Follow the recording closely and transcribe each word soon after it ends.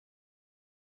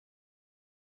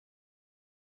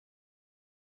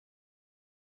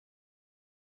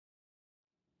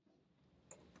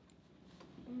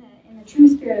the true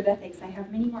spirit of ethics, I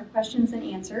have many more questions than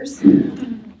answers.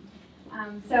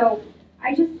 So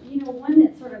I just, one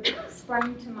that sort of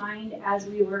sprung to mind as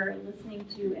we were listening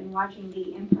to and watching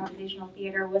the improvisational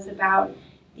theater was about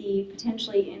the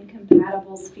potentially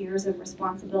incompatible spheres of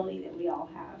responsibility that we all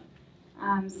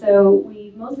have. So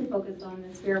we mostly focused on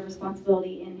the sphere of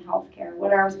responsibility in healthcare,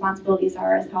 what our responsibilities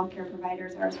are as healthcare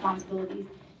providers, our responsibilities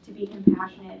to be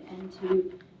compassionate and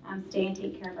to stay and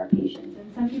take care of our patients.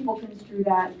 And some people construe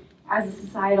that as a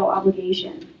societal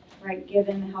obligation, right,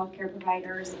 given the healthcare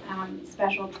providers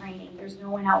special training. There's no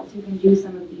one else who can do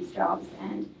some of these jobs.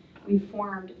 And we've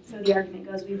formed, so the argument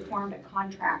goes, we've formed a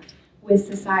contract with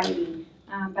society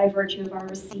by virtue of our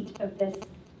receipt of this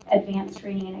advanced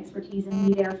training and expertise, and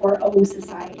we therefore owe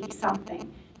society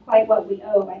something. Quite what we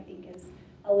owe, I think, is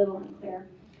a little unclear.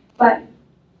 But,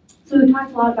 so we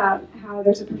talked a lot about how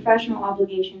there's a professional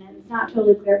obligation, and it's not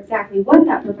totally clear exactly what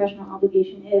that professional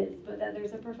obligation is, but that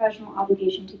there's a professional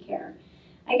obligation to care.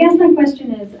 I guess my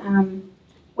question is,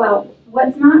 well,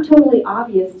 what's not totally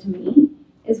obvious to me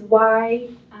is why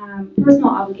personal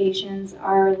obligations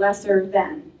are lesser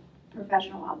than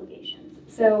professional obligations.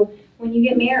 So when you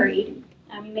get married,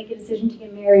 you make a decision to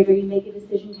get married, or you make a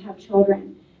decision to have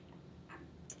children,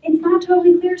 it's not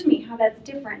totally clear to me how that's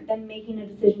different than making a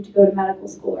decision to go to medical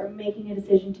school or making a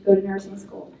decision to go to nursing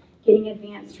school, getting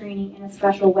advanced training in a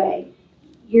special way.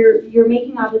 You're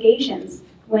making obligations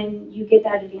when you get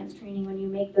that advanced training, when you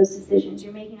make those decisions.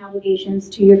 You're making obligations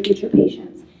to your future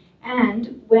patients.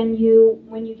 And when you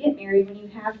get married, when you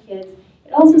have kids,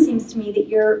 it also seems to me that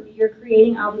you're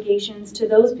creating obligations to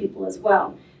those people as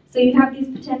well. So you have these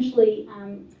potentially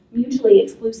mutually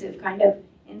exclusive kind of,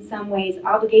 in some ways,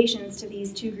 obligations to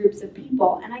these two groups of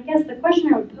people. And I guess the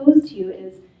question I would pose to you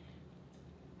is,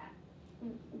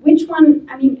 which one,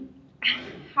 I mean,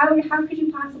 how could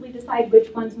you possibly decide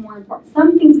which one's more important?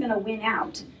 Something's going to win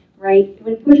out, right?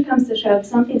 When push comes to shove,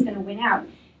 something's going to win out.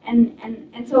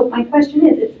 And so my question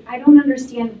is, I don't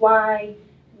understand why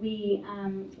we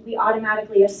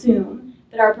automatically assume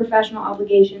that our professional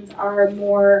obligations are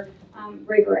more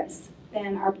rigorous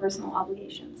than our personal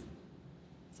obligations.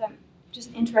 So I'm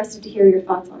just interested to hear your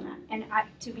thoughts on that. And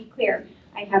to be clear,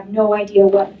 I have no idea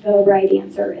what the right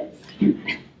answer is.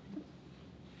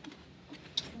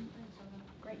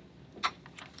 Great.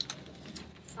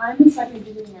 I'm a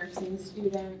second-degree nursing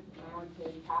student. I went to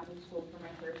Catholic school for my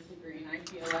first degree, and I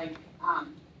feel like I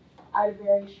had a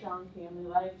very strong family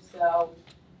life, so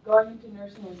going into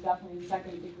nursing was definitely a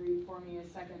second degree for me, a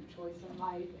second choice in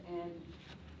life. And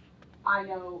I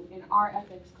know in our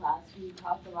ethics class, we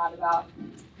talked a lot about,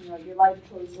 your life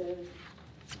choices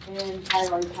and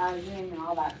prioritizing and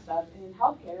all that stuff. And in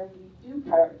healthcare, we do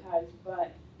prioritize,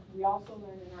 but we also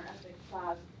learn in our ethics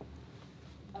class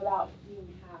about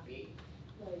being happy.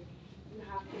 Like, you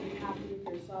have to be happy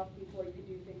with yourself before you can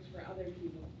do things for other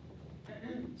people.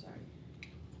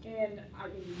 Sorry. And I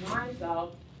think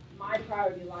myself, my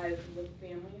priority lies with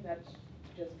family. That's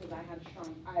just because I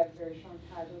have very strong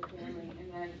ties with family.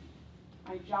 And then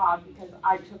my job, because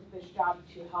I took this job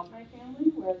to help my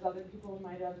family, whereas other people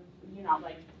might have,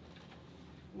 like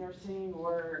nursing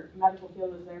or medical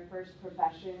field is their first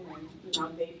profession,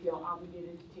 and they feel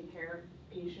obligated to take care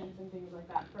of patients and things like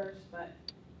that first. But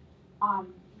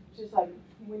just like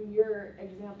when your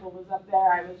example was up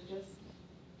there, I was just,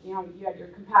 you had your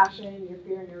compassion, your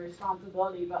fear, and your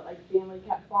responsibility, but like family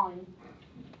kept falling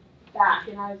back.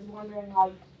 And I was wondering,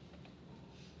 like,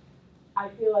 I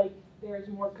feel like there's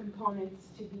more components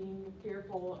to being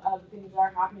fearful of things that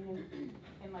are happening,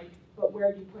 and like, but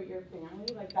where do you put your family?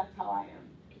 Like, that's how I am.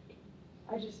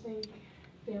 I just think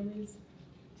families,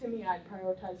 to me, I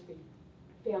prioritize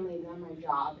family than my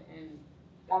job, and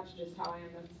that's just how I am.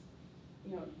 That's,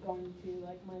 going to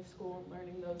like my school and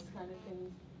learning those kind of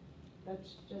things.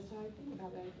 That's just how I think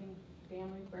about it. I think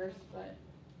family first, but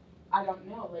I don't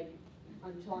know, like,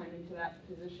 until I'm into that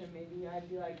position, maybe I'd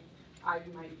be like, I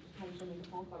might potentially make a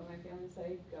phone call to my family and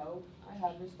say, go, I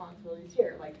have responsibilities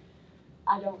here. Like,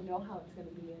 I don't know how it's going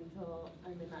to be until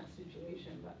I'm in that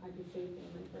situation, but I could say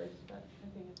family first, but I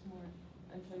think it's more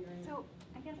until you're in. So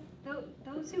I guess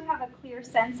those who have a clear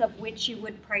sense of which you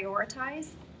would prioritize,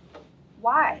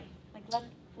 why? Like,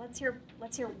 let's hear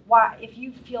why. If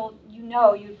you feel you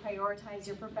would prioritize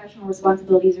your professional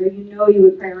responsibilities, or you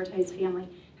would prioritize family,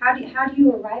 how do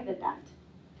you arrive at that?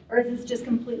 Or is this just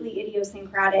completely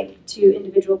idiosyncratic to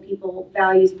individual people,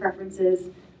 values, preferences,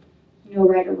 no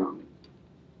right or wrong?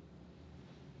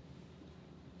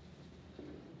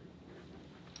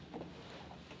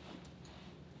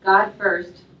 God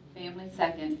first, family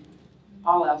second,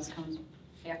 all else comes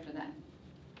after that.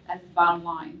 That's the bottom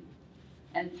line.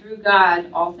 And through God,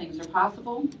 all things are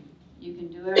possible. You can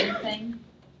do everything.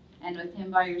 And with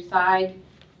him by your side,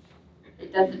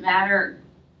 it doesn't matter.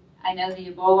 I know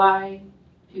the Ebola,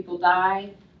 people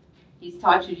die. He's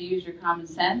taught you to use your common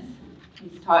sense.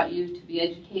 He's taught you to be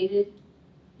educated.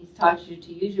 He's taught you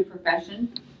to use your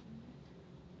profession.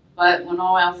 But when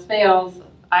all else fails,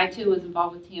 I too was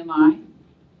involved with TMI.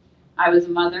 I was a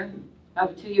mother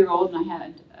of a 2-year-old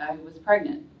and I was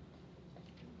pregnant.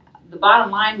 The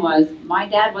bottom line was, my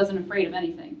dad wasn't afraid of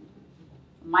anything.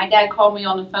 When my dad called me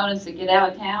on the phone and said, get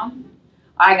out of town,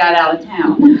 I got out of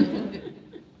town.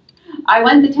 I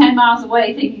went the 10 miles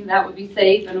away thinking that would be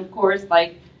safe, and of course,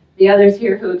 like the others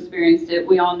here who experienced it,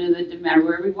 we all knew that it didn't matter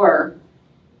where we were.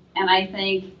 And I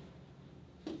think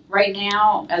right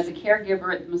now, as a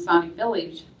caregiver at the Masonic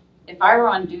Village, if I were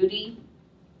on duty,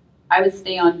 I would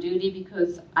stay on duty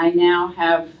because I now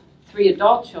have 3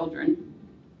 adult children,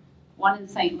 1 in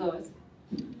St. Louis.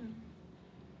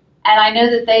 And I know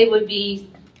that they would be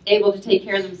able to take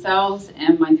care of themselves,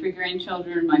 and my 3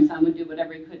 grandchildren, my son would do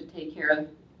whatever he could to take care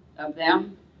of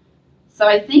them. So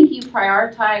I think you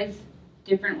prioritize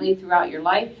differently throughout your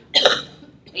life.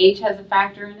 Age has a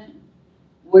factor in it,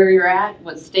 where you're at,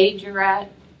 what stage you're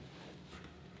at.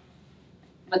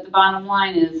 But the bottom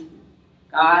line is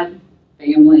God,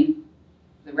 family,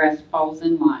 the rest falls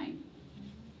in line.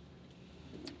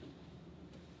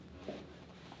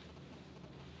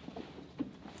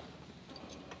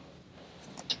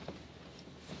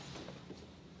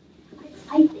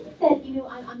 I think that,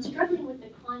 I'm struggling with the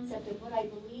concept of what I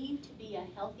believe to be a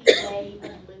healthy way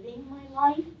of living my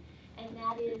life, and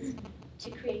that is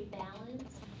to create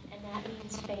balance, and that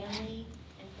means family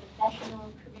and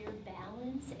professional career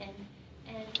balance, and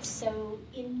so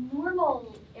in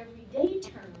normal everyday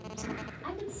terms,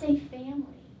 I would say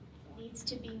family needs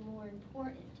to be more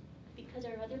important because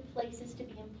there are other places to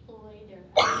be employed, there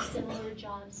are other similar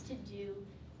jobs to do,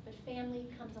 but family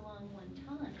comes along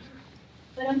one time.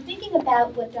 But I'm thinking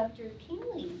about what Dr.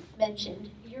 Kingsley mentioned,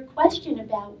 your question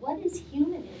about what is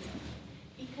humanism,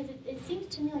 because it seems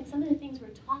to me like some of the things we're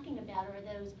talking about are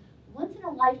those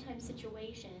once-in-a-lifetime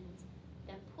situations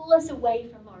that pull us away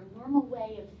from our normal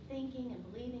way of thinking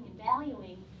and believing and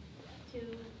valuing to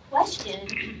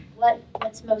question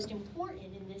what's most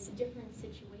important in this different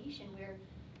situation where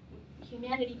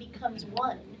humanity becomes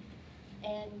one,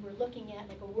 and we're looking at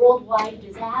like a worldwide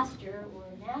disaster or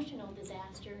a national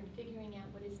disaster and figuring out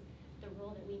what is the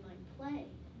role that we might play.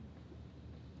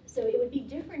 So it would be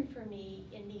different for me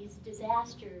in these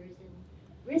disasters and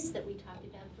risks that we talked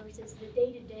about versus the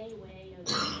day-to-day way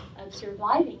of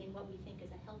surviving in what we think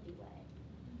is a healthy way.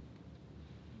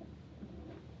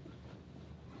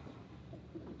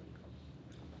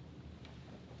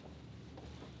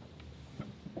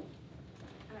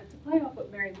 To play off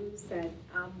what Mary Lou said,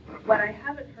 what I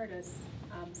haven't heard us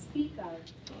speak of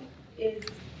is,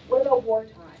 what about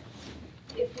wartime?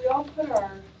 If we all put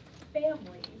our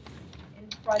families in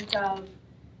front of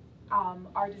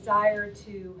our desire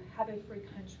to have a free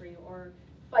country or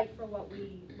fight for what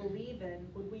we believe in,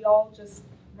 would we all just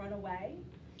run away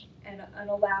and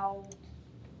allow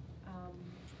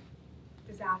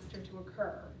disaster to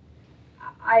occur?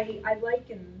 I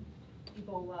liken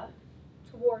Ebola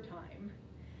to wartime.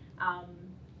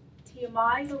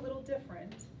 TMI is a little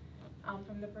different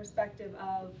from the perspective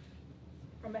of,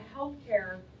 from a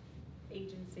healthcare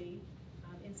agency,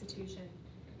 institution,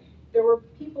 there were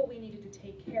people we needed to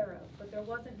take care of, but there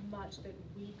wasn't much that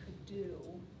we could do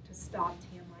to stop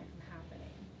TMI from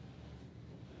happening.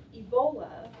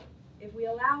 Ebola, if we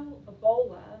allow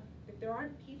Ebola, if there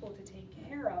aren't people to take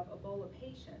care of Ebola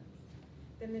patients,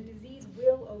 then the disease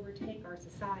will overtake our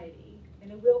society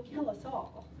and it will kill us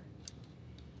all.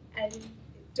 And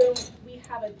don't we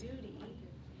have a duty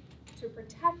to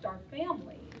protect our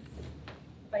families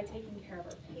by taking care of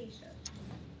our patients?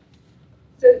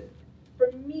 So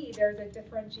for me, there's a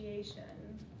differentiation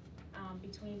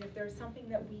between if there's something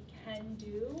that we can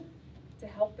do to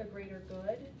help the greater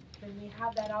good, then we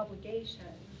have that obligation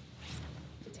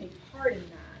to take part in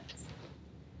that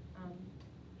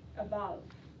above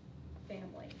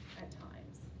family at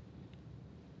times.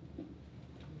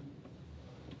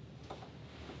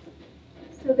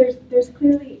 So there's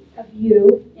clearly a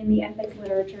view in the ethics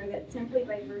literature that simply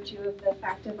by virtue of the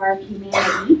fact of our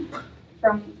humanity,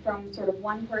 from sort of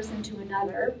one person to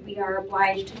another, we are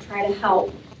obliged to try to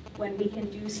help when we can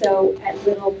do so at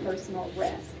little personal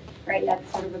risk, right?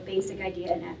 That's sort of a basic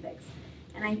idea in ethics.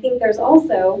 And I think there's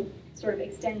also, sort of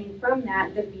extending from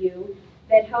that, the view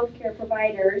that healthcare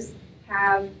providers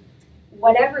have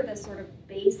whatever the sort of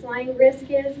baseline risk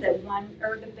is that one,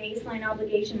 or the baseline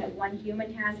obligation that one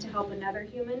human has to help another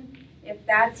human, if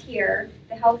that's here,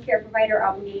 the healthcare provider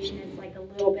obligation is like a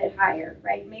little bit higher,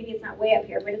 right? Maybe it's not way up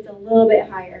here, but it's a little bit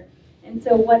higher. And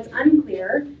so what's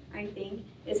unclear, I think,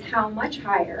 is how much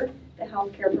higher the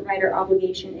healthcare provider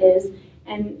obligation is,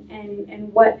 and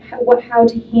how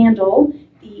to handle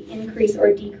the increase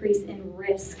or decrease in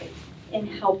risk in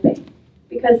helping.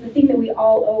 Because the thing that we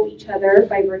all owe each other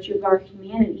by virtue of our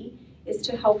humanity is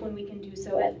to help when we can do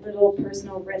so at little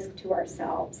personal risk to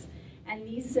ourselves. And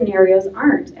these scenarios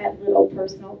aren't at little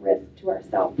personal risk to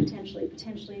ourselves, potentially.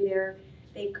 Potentially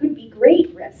they could be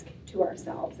great risk to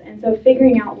ourselves. And so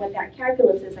figuring out what that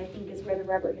calculus is, I think, is where the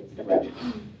rubber hits the road.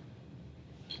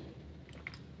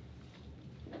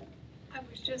 I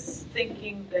was just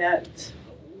thinking that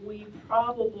we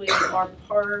probably are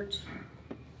part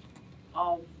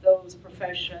of those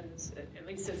professions, at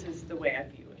least this is the way I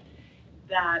view it,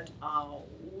 that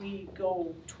we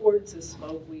go towards the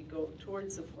smoke, we go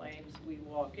towards the flames, we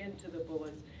walk into the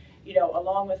bullets, you know,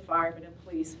 along with firemen and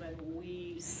policemen,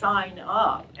 we sign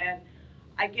up. And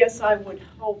I guess I would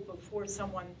hope before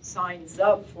someone signs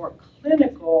up for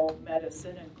clinical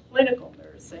medicine and clinical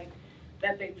nursing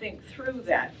that they think through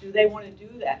that. Do they want to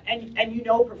do that? And you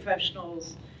know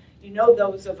professionals, you know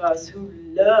those of us who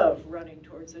love running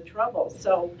towards the trouble.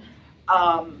 So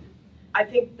I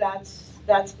think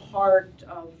that's part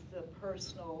of the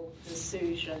personal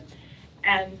decision.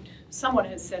 And someone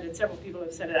has said it, several people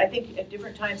have said it, I think at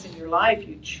different times in your life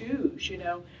you choose, you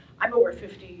know. I'm over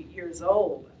 50 years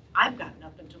old. I've got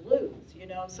nothing to lose, you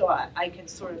know, so I can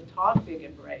sort of talk big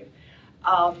and brave.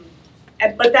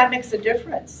 But that makes a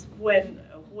difference.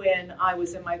 When I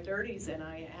was in my 30s and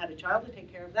I had a child to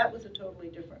take care of, that was a totally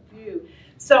different view.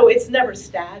 So it's never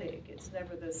static. It's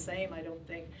never the same, I don't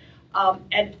think.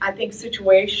 And I think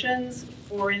situations,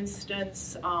 for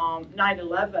instance,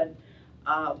 9/11,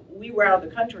 we were out of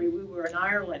the country. We were in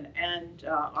Ireland, and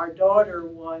our daughter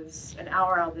was an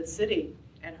hour out of the city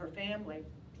and her family.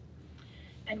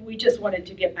 And we just wanted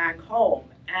to get back home.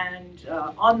 And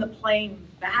on the plane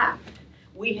back,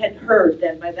 we had heard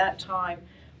then by that time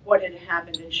what had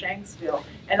happened in Shanksville.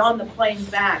 And on the plane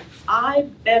back, I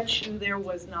bet you there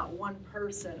was not one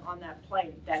person on that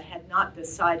plane that had not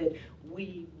decided,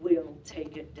 we will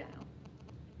take it down.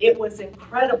 It was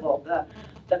incredible,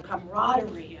 the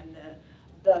camaraderie and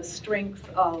the strength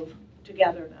of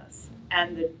togetherness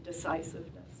and the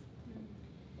decisiveness.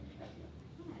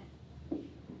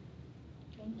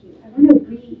 Thank you. I want to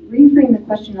reframe the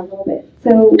question a little bit.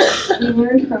 So we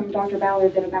learned from Dr.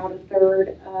 Ballard that about a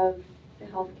third of the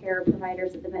healthcare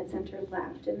providers at the Med Center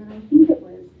left, and then I think it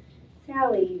was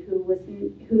Sally who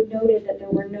noted that there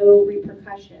were no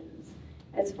repercussions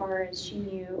as far as she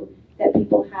knew that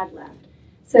people had left.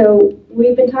 So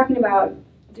we've been talking about,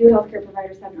 do healthcare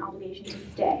providers have an obligation to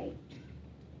stay?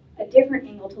 A different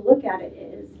angle to look at it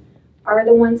is, are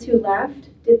the ones who left,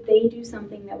 did they do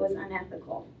something that was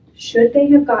unethical? Should they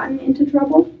have gotten into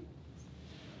trouble?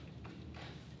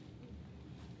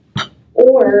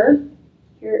 Or,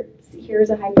 here's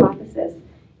a hypothesis,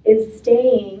 is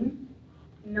staying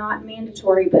not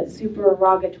mandatory but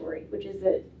supererogatory, which is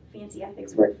a fancy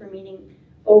ethics word for meaning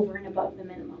over and above the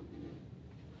minimum?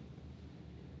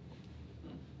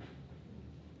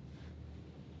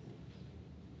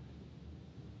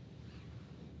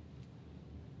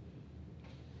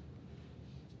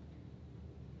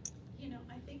 You know,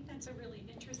 I think that's a really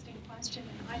interesting question,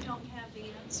 and I don't have the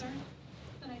answer,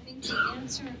 but I think the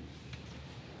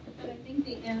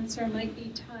answer might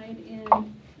be tied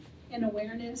in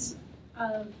awareness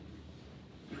of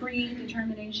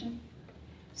predetermination.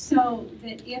 So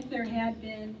that if there had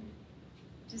been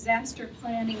disaster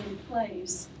planning in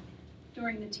place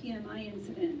during the TMI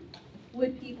incident,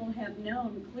 would people have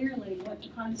known clearly what the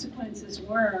consequences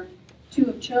were to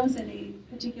have chosen a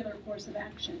particular course of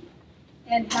action?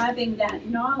 And having that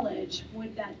knowledge,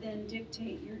 would that then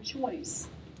dictate your choice?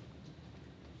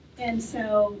 And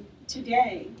so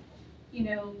today, you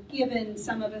know, given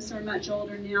some of us are much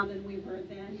older now than we were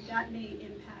then, that may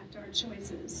impact our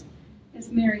choices, as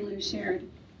Mary Lou shared.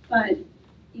 But,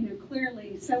 you know,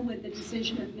 clearly, so would the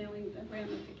decision of knowing the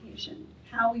ramification,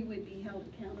 how we would be held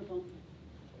accountable.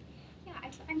 Yeah,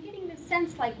 I'm getting the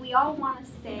sense like we all want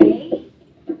to say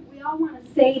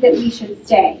that we should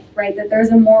stay, right? That there's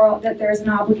an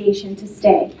obligation to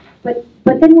stay. But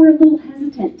then we're a little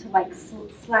hesitant to like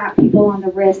slap people on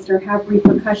the wrist or have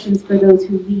repercussions for those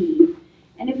who leave.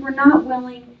 And if we're not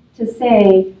willing to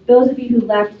say, those of you who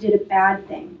left did a bad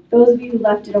thing, those of you who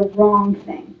left did a wrong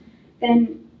thing,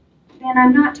 then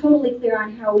I'm not totally clear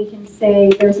on how we can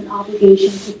say there's an obligation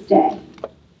to stay.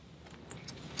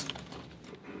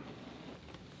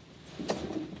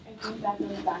 I think that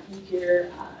goes back into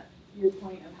your your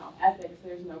point of how ethics,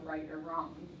 there's no right or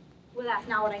wrong. Well, that's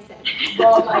not what I said.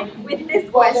 Well, like with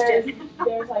this well, question.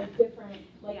 there's like different,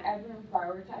 like Yeah. everyone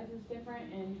prioritizes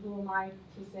different, and who am I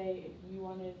to say if you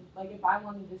wanted, like if I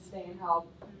wanted to stay and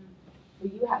help,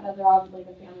 but you had another like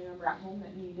a family member at home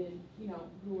that needed, you know,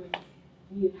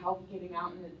 needed help getting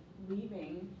out and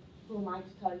leaving, who am I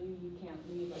to tell you you can't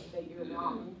leave, like that you're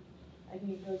wrong? I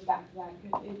think it goes back to that,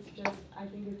 because it's just, I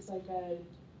think it's like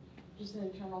just an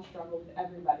internal struggle with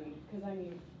everybody, because I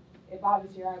mean, if I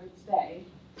was here, I would stay,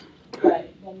 but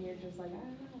then you're just like, I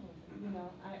don't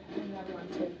know, I think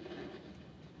everyone's here.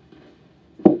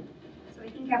 So I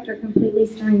think after completely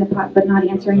stirring the pot but not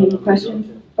answering any questions.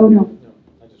 Oh, no. No,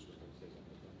 I just was going to say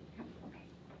something. Okay.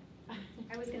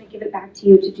 I was going to give it back to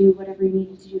you to do whatever you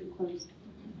needed to do to close.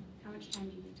 How much time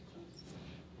do you need to close?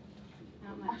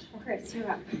 Not much. Chris,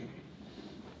 you're up.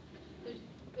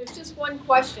 There's just one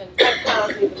question.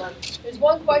 There's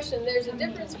one question. There's a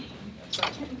difference.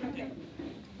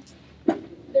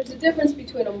 There's a difference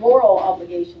between a moral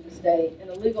obligation to stay and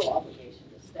a legal obligation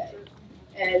to stay.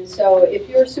 And so if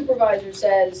your supervisor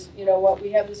says, you know what,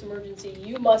 we have this emergency,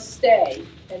 you must stay,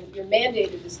 and you're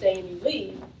mandated to stay and you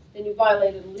leave, then you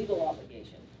violated a legal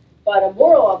obligation. But a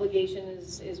moral obligation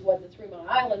is what the 3 Mile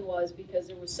Island was, because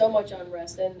there was so much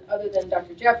unrest. And other than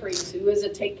Dr. Jeffries, who is a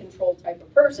take control type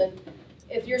of person,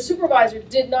 if your supervisor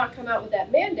did not come out with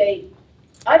that mandate,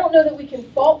 I don't know that we can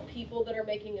fault people that are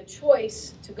making a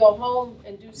choice to go home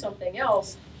and do something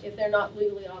else if they're not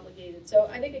legally obligated. So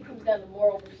I think it comes down to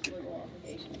moral versus legal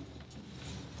obligation.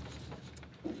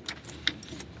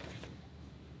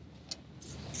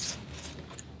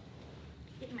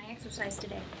 Getting my exercise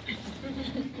today.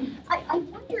 I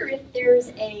wonder if there's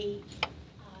a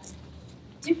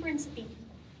difference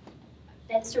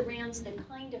that surrounds the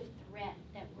kind of threat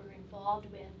that we're involved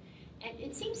with. And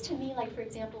it seems to me like, for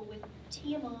example, with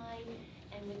TMI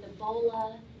and with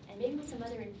Ebola and maybe with some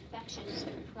other infectious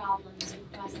problems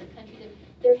across the country,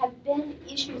 there have been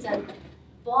issues of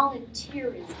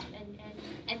volunteerism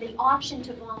and the option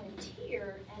to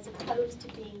volunteer as opposed to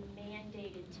being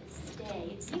mandated to stay.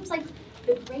 It seems like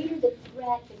the greater the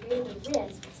threat, the greater the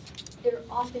risks, there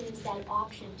often is that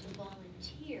option to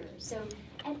volunteer. So,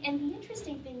 and the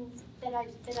interesting thing that I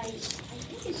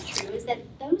think is true is that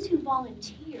those who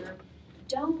volunteer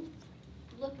don't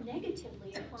look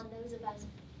negatively upon those of us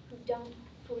who don't,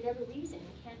 for whatever reason,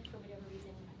 can't for whatever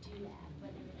reason do that,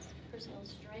 whether it's personal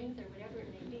strength or whatever it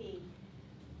may be.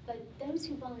 But those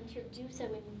who volunteer do so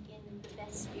in the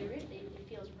best spirit. It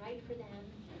feels right for them,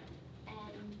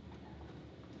 and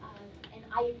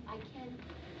I can't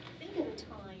think of a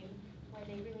time when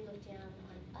they really look down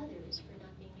on others for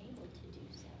not being able to do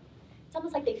so. It's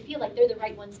almost like they feel like they're the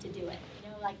right ones to do it. You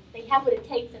know, like they have what it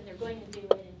takes and they're going to do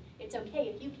it, and it's okay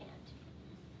if you can't.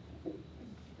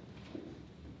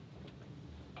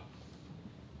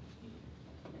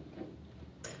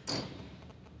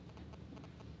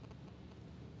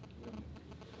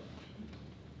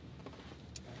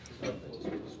 I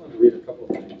just wanted to read a couple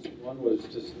of things. One was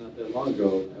just not that long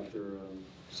ago after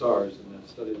SARS and that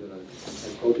study that I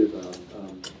told you about.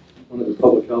 One of the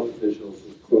public health officials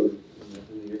was quoted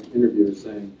in the interview as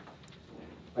saying,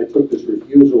 "I took this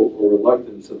refusal or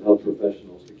reluctance of health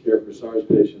professionals to care for SARS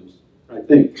patients. I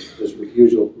think this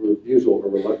refusal or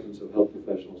reluctance of health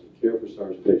professionals to care for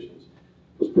SARS patients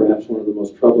was perhaps one of the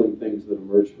most troubling things that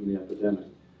emerged from the epidemic.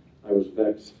 I was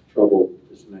vexed, troubled,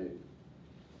 dismayed."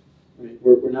 I mean,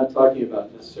 we're not talking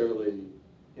about necessarily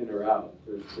in or out.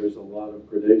 There's a lot of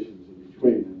gradations in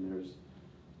between, and there's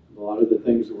a lot of the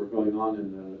things that were going on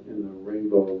in the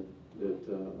rainbow that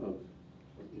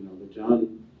that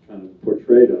John kind of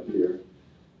portrayed up here,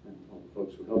 and all the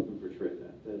folks who helped him portray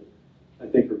that I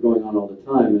think are going on all the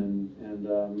time, and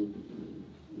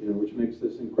which makes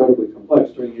this incredibly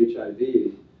complex. During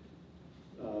HIV,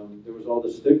 there was all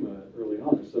the stigma early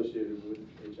on associated with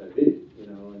HIV. I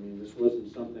mean, this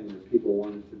wasn't something that people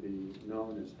wanted to be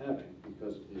known as having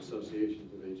because of the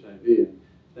associations of HIV, and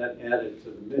that added to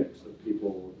the mix of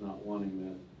people not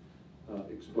wanting that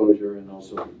exposure, and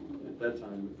also at that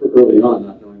time, for early on,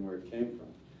 not knowing where it came from.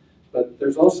 But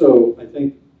there's also, I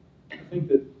think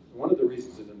that one of the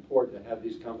reasons it's important to have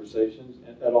these conversations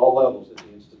at all levels, at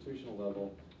the institutional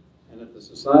level and at the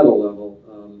societal level,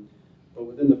 but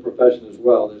within the profession as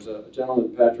well. There's a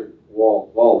gentleman, Patrick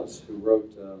Wallace, who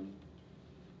wrote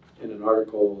in an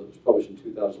article that was published in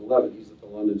 2011, he's at the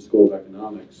London School of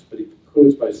Economics, but he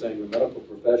concludes by saying the medical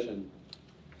profession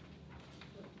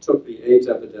took the AIDS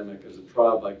epidemic as a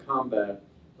trial by combat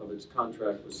of its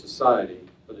contract with society,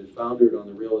 but it foundered on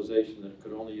the realization that it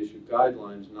could only issue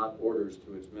guidelines, not orders,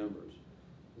 to its members.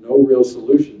 No real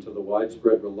solution to the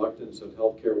widespread reluctance of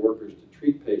healthcare workers to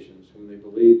treat patients whom they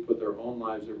believed put their own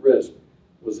lives at risk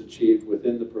was achieved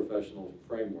within the professional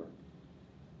framework.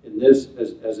 In this,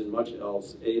 as in much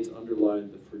else, AIDS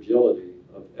underlined the fragility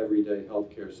of everyday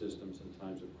healthcare systems in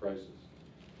times of crisis.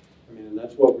 I mean, and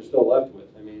that's what we're still left with.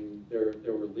 I mean, there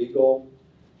were legal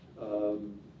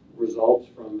results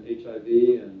from HIV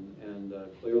and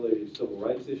clearly civil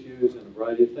rights issues and a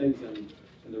variety of things,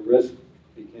 and the risk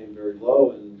became very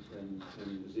low and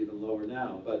is even lower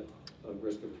now, but of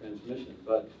risk of transmission.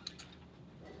 But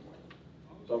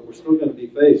we're still going to be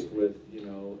faced with, you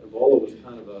know, Ebola was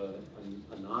kind of a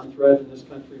non-threat in this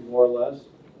country, more or less.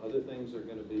 Other things are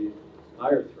going to be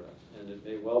higher threats, and it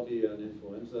may well be an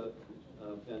influenza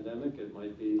pandemic. It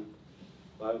might be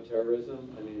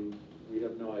bioterrorism. I mean, we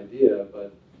have no idea,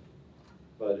 but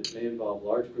it may involve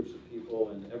large groups of people,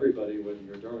 and everybody, whether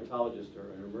you're a dermatologist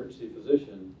or an emergency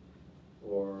physician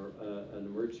or an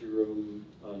emergency room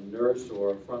nurse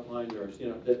or a frontline nurse, you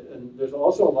know, and there's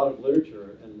also a lot of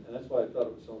literature, and that's why I thought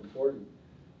it was so important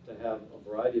to have a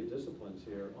variety of disciplines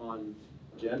here on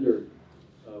gender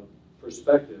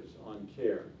perspectives on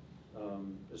care,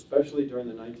 especially during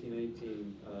the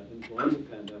 1918 influenza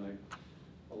pandemic.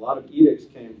 A lot of edicts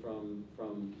came from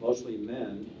mostly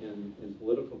men in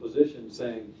political positions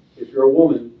saying, if you're a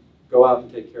woman, go out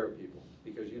and take care of people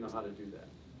because you know how to do that.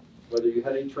 Whether you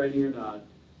had any training or not,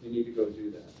 you need to go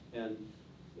do that. And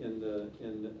in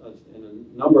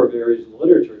a number of areas in the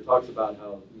literature, it talks about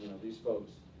how, you know, these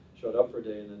folks showed up for a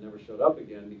day and then never showed up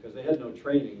again because they had no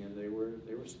training and they were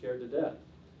scared to death.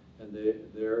 And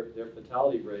their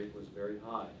fatality rate was very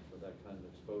high for that kind of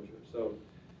exposure. So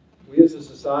we as a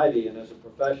society and as a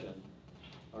profession,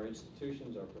 our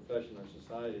institutions, our profession, our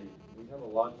society, we have a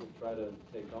lot to try to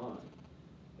take on.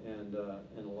 And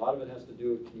a lot of it has to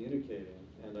do with communicating.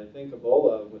 And I think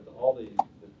Ebola, with all the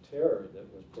terror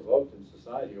that was provoked in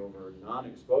society over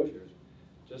non-exposures,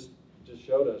 just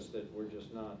showed us that we're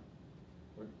just not,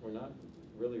 we're not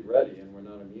really ready, and we're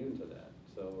not immune to that.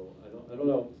 So I don't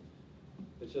know.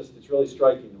 It's really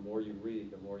striking. The more you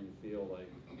read, the more you feel like,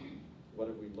 what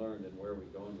have we learned and where are we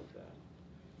going with that?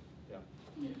 Yeah.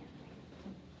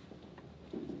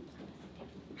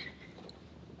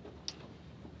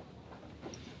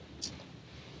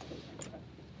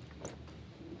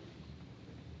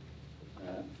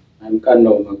 I'm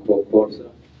Kano Makwokorsa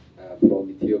from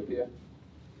Ethiopia.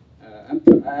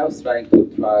 I was trying to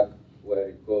track where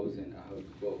it goes and how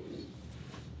it goes.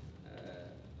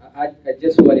 I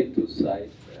just wanted to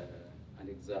cite an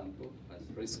example as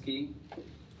risky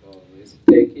or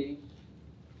risk-taking.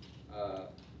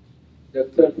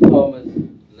 Dr. Thomas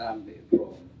Lambe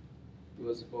he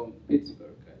was from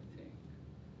Pittsburgh, I think,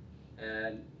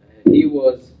 and he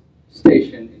was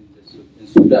stationed in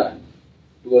Sudan.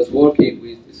 He was working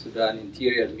with the Sudan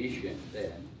Interior Mission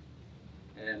then,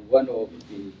 and one of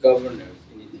the governors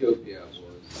in Ethiopia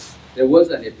there was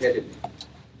an epidemic,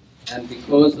 and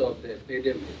because of the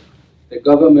epidemic, the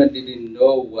government didn't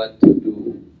know what to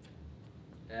do,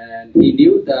 and he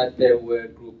knew that there were a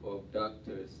group of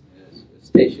doctors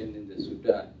stationed in the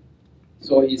Sudan,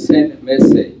 so he sent a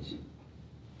message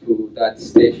to that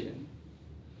station,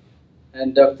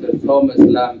 and Dr. Thomas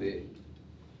Lambe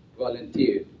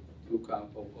volunteered to come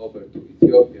over to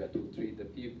Ethiopia to treat the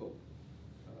people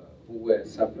who were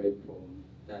suffering from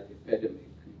that epidemic.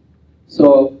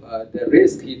 So the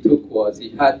risk he took was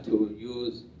he had to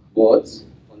use boats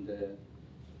on the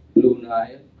Blue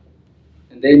Nile,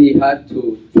 and then he had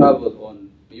to travel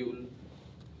on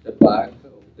the back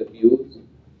of the mules,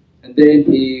 and then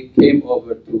he came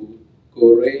over to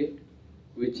Gore,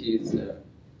 which is,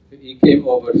 he came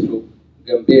over through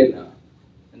Gambela,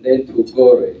 and then to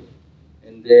Gore.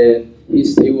 And then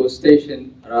he was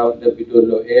stationed around the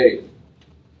Bidolo area.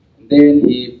 And then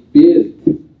he built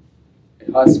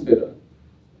a hospital.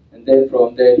 And then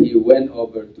from there he went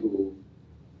over to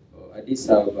Addis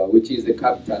Ababa, which is the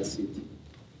capital city.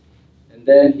 And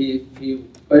then he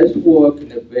first worked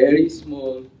in a very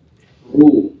small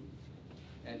room.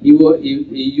 And he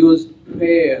used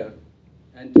prayer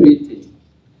and treating.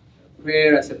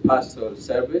 Prayer as a pastoral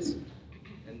service.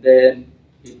 And then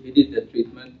he did the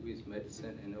treatment with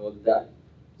medicine and all that.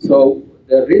 So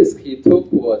the risk he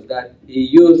took was that he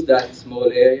used that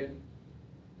small area,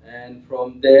 and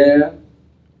from there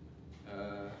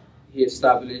he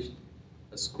established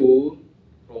a school.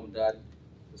 From that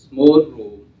small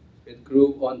room, it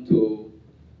grew onto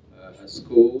a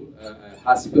school, a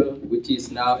hospital, which is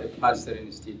now a Pasteur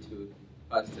Institute,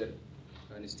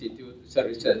 it's a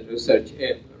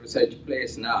research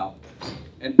place now.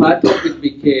 And part of it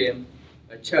became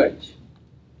a church.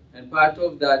 And part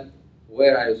of that,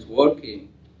 where I was working,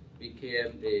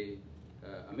 became the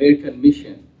American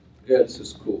Mission Girls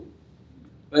School.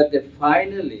 But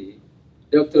finally,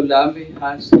 Dr. Lambe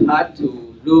has had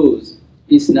to lose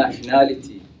his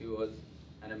nationality. He was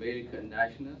an American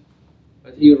national,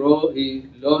 but he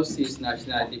lost his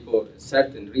nationality for a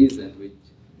certain reason, which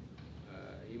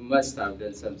he must have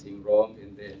done something wrong,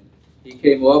 and then he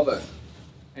came over.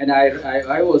 And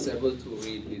I was able to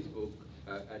read his book,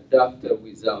 A Doctor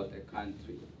Without a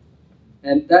Country.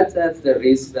 And that's the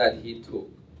risk that he took.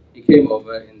 He came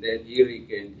over and then he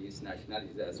regained his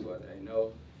nationality, that's what I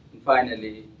know. And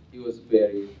finally, he was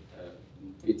buried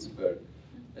in Pittsburgh.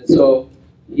 And so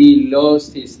he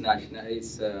lost his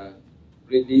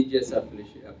religious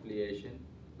affiliation.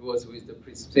 He was with the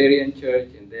Presbyterian Church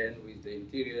and then with the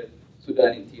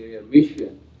Sudan Interior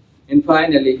Mission. And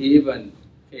finally, he even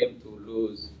came to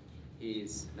lose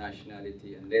his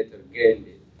nationality and later gained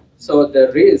it. So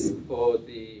the risk for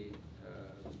the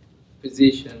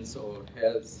physicians or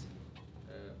health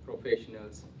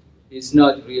professionals is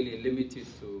not really limited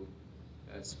to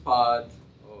a spot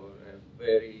or a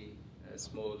very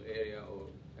small area or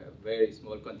a very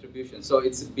small contribution. So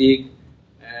it's big,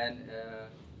 and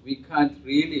we can't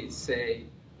really say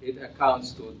it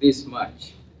accounts to this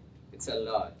much. It's a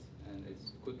lot, and it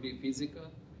could be physical,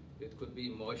 it could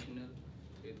be emotional,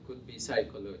 it could be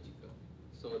psychological.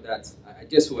 So I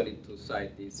just wanted to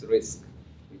cite this risk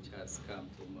which has come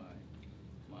to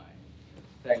my mind.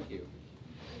 Thank you.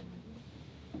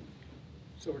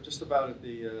 So we're just about at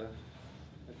the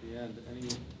end. Any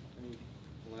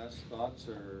last thoughts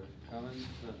or comments?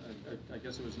 I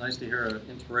guess it was nice to hear an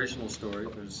inspirational story.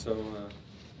 There's so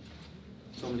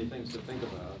many things to think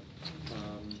about. So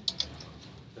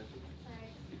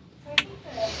I think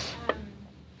that,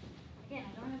 again,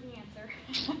 I don't have the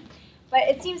answer, but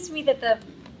it seems to me that the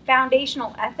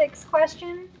foundational ethics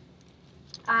question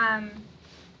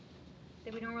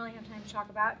that we don't really have time to talk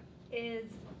about is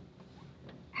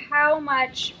how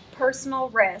much personal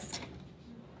risk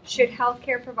should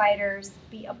healthcare providers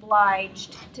be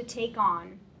obliged to take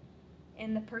on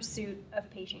in the pursuit of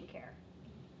patient care?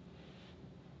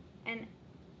 And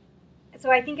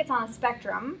so I think it's on a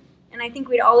spectrum, and I think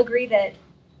we'd all agree that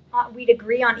we'd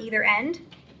agree on either end.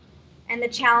 And the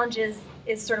challenge is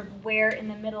sort of where in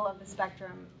the middle of the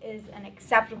spectrum is an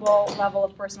acceptable level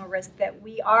of personal risk that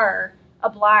we are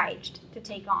obliged to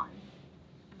take on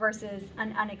versus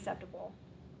an unacceptable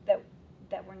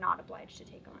that we're not obliged to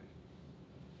take on.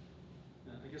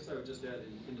 I guess I would just add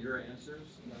in your answers,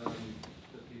 the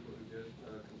people who did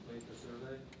complete the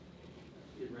survey,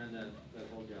 it ran that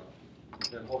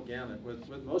whole gamut,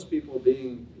 with most people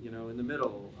being, in the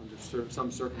middle under some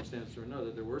circumstance or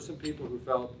another. There were some people who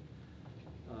felt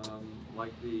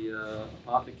like the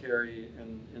apothecary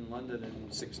in London in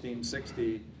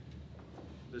 1660.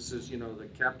 This is, the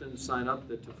captains sign up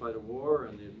to fight a war,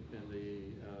 and the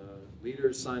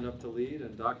leaders sign up to lead,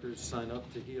 and doctors sign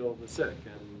up to heal the sick,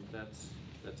 and that's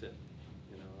it.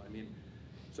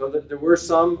 So that there were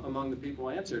some among the people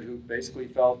answered who basically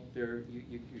felt you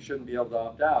shouldn't be able to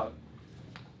opt out.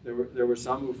 There were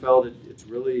some who felt it's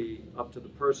really up to the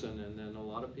person, and then a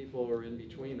lot of people are in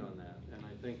between on that. And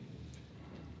I think,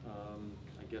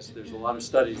 I guess there's a lot of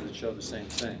studies that show the same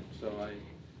thing. So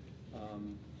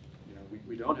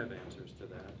we don't have answers to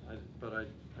that. But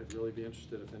I'd really be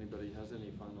interested if anybody has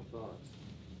any final thoughts.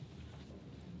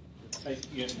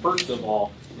 First of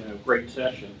all, great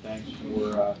session. Thanks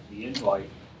for the invite.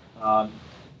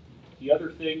 The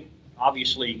other thing,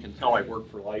 obviously, you can tell I work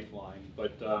for Lifeline,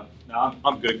 but no,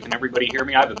 I'm good. Can everybody hear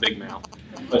me? I have a big mouth.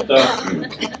 But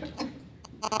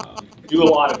do a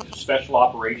lot of special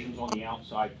operations on the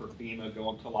outside for FEMA, go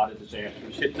into a lot of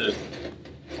disasters, hit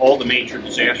all the major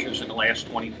disasters in the last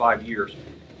 25 years.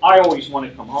 I always want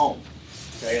to come home,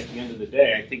 okay, at the end of the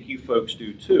day. I think you folks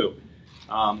do too.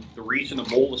 The reason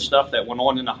Ebola stuff that went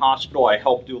on in the hospital, I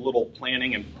helped do a little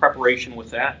planning and preparation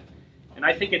with that. And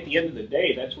I think at the end of the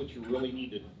day, that's what you really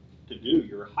need to do.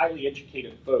 You're highly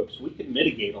educated folks. We can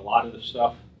mitigate a lot of the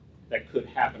stuff that could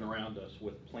happen around us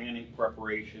with planning,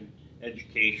 preparation,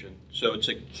 education. So it's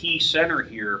a key center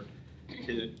here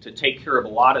to take care of a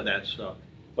lot of that stuff.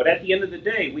 But at the end of the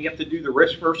day, we have to do the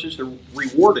risk versus the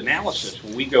reward analysis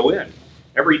when we go in.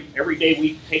 Every day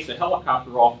we take the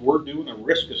helicopter off, we're doing a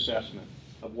risk assessment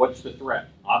of what's the threat.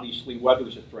 Obviously,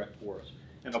 weather's a threat for us,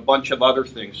 and a bunch of other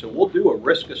things. So we'll do a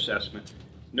risk assessment.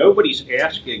 Nobody's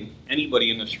asking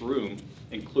anybody in this room,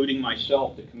 including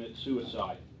myself, to commit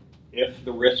suicide if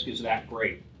the risk is that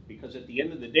great. Because at the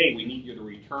end of the day, we need you to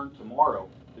return tomorrow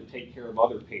to take care of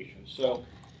other patients. So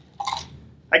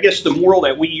I guess the moral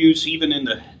that we use even in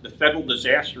the federal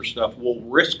disaster stuff, we'll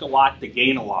risk a lot to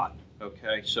gain a lot.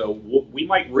 Okay, so we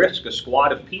might risk a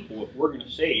squad of people if we're going to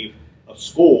save a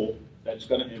school that's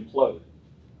going to implode.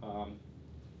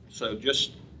 So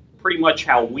just pretty much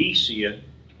how we see it.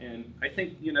 And I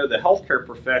think, you know, the healthcare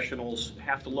professionals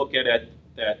have to look at it,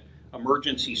 that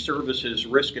emergency services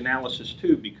risk analysis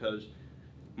too, because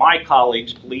my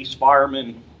colleagues, police,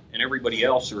 firemen, and everybody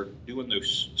else are doing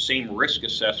those same risk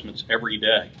assessments every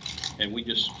day. And we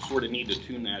just sort of need to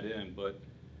tune that in. But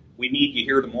we need you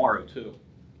here tomorrow too.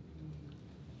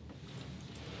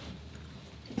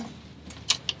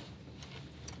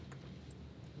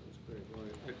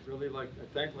 I'd really like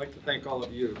to thank all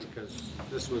of you, because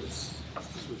this was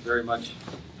very much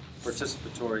a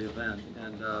participatory event,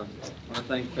 and I want to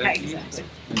thank Becky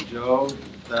and Joe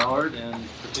Ballard, and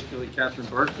particularly Catherine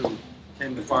Burke, who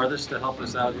came the farthest to help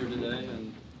us out here today,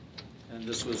 and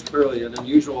this was clearly an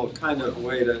unusual kind of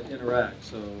way to interact.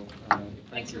 So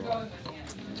thank you all.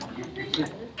 Thanks for going with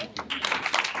me.